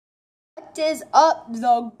What is up,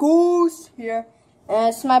 the goose here? And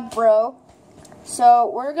it's my bro. So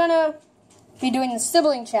we're gonna be doing the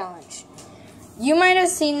sibling challenge. You might have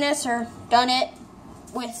seen this or done it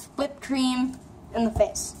with whipped cream in the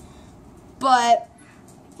face, but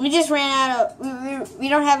we just ran out of. We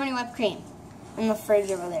don't have any whipped cream in the fridge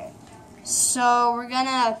over there. So we're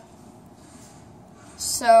gonna.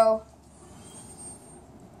 So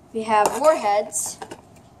we have warheads.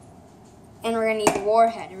 And we're going to use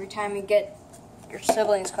warhead every time you get your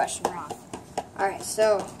siblings question wrong. Alright,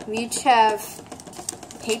 so we each have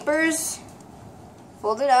papers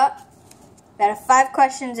folded up that have 5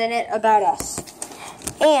 questions in it about us.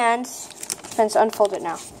 And, let's unfold it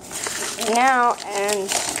now.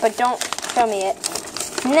 But don't show me it.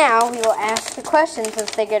 Now we will ask the questions.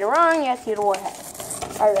 If they get it wrong, you have to use a warhead.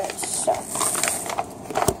 Alright, so.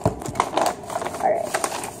 Alright.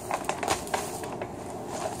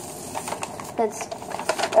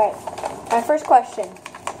 Right. My first question.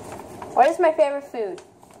 What is my favorite food?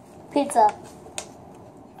 Pizza.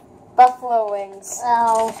 Buffalo wings.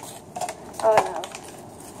 Oh. Oh no.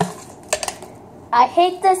 I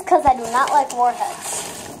hate this because I do not like warheads.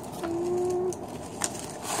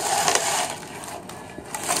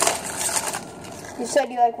 You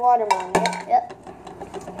said you like watermelon, right? Yep.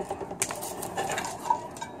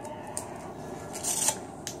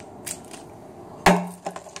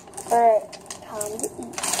 Alright.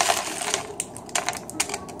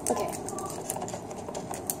 Okay.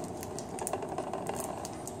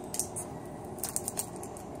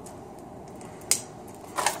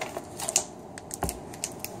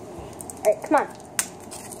 Alright, come on.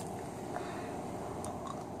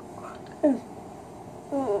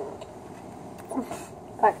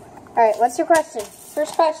 Fine. Alright, what's your question?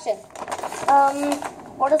 First question.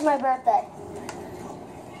 What is my birthday?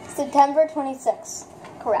 September 26th.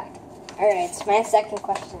 Correct. Alright, it's my second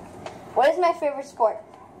question. What is my favorite sport?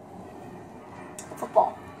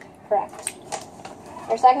 Football. Correct.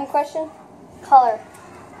 Your second question? Color.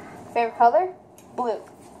 Favorite color? Blue.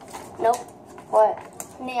 Nope. What?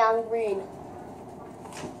 Neon green.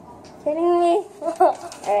 Kidding me?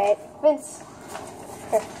 Alright, Vince.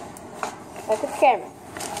 Here. Look at the camera.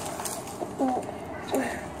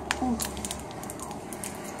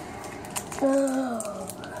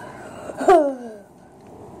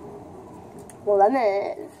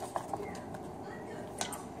 Lemon.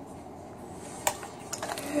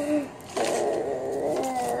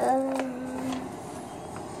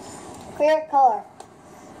 Favorite color?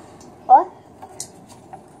 What?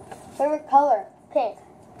 Favorite color? Pink.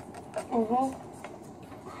 Mm-hmm.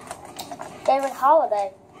 Favorite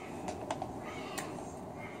holiday?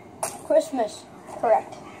 Christmas.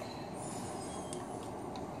 Correct.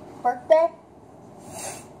 Birthday?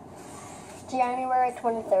 January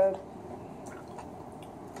 23rd.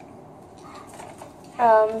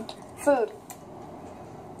 Food.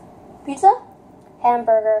 Pizza?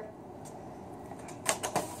 Hamburger.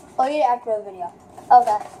 I'll eat it after the video.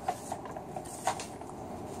 Okay.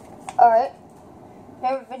 Alright.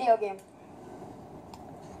 Favorite video game?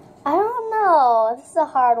 I don't know. This is a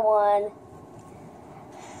hard one.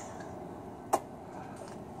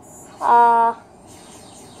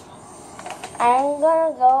 I'm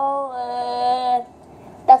gonna go with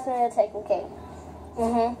Definitely Taking King.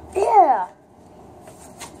 Mm-hmm. Yeah.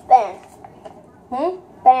 Band.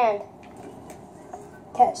 Band.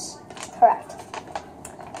 Kiss. Correct.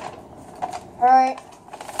 Alright.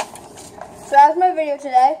 So that was my video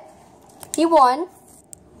today. He won.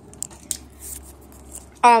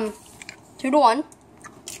 2-1.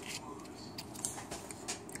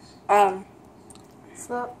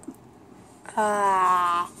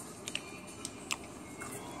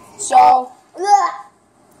 So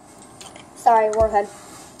sorry, warhead.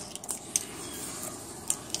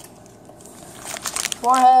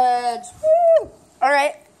 Warheads. Woo!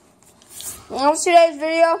 Alright. That was today's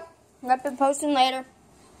video. I'm going to be posting later.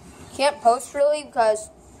 Can't post really because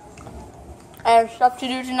I have stuff to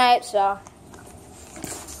do tonight, so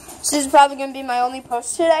this is probably going to be my only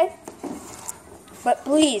post today. But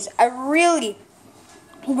please, I really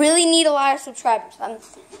need a lot of subscribers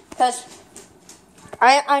because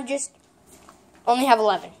I just only have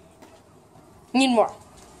 11. Need more.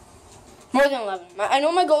 More than 11. I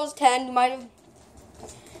know my goal is 10. You might have,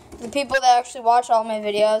 the people that actually watch all my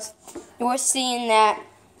videos, you were seeing that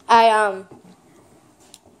I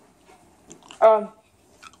well,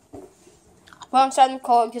 I'm starting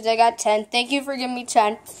cold because I got 10. Thank you for giving me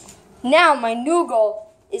 10. Now, my new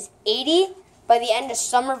goal is 80 by the end of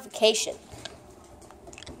summer vacation.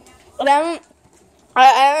 But I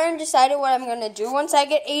haven't decided what I'm going to do once I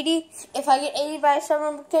get 80. If I get 80 by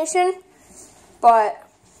summer vacation. But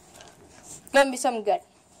gonna be something good.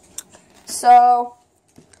 So,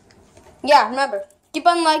 yeah, remember, keep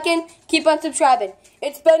on liking, keep on subscribing.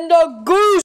 It's been the Goose.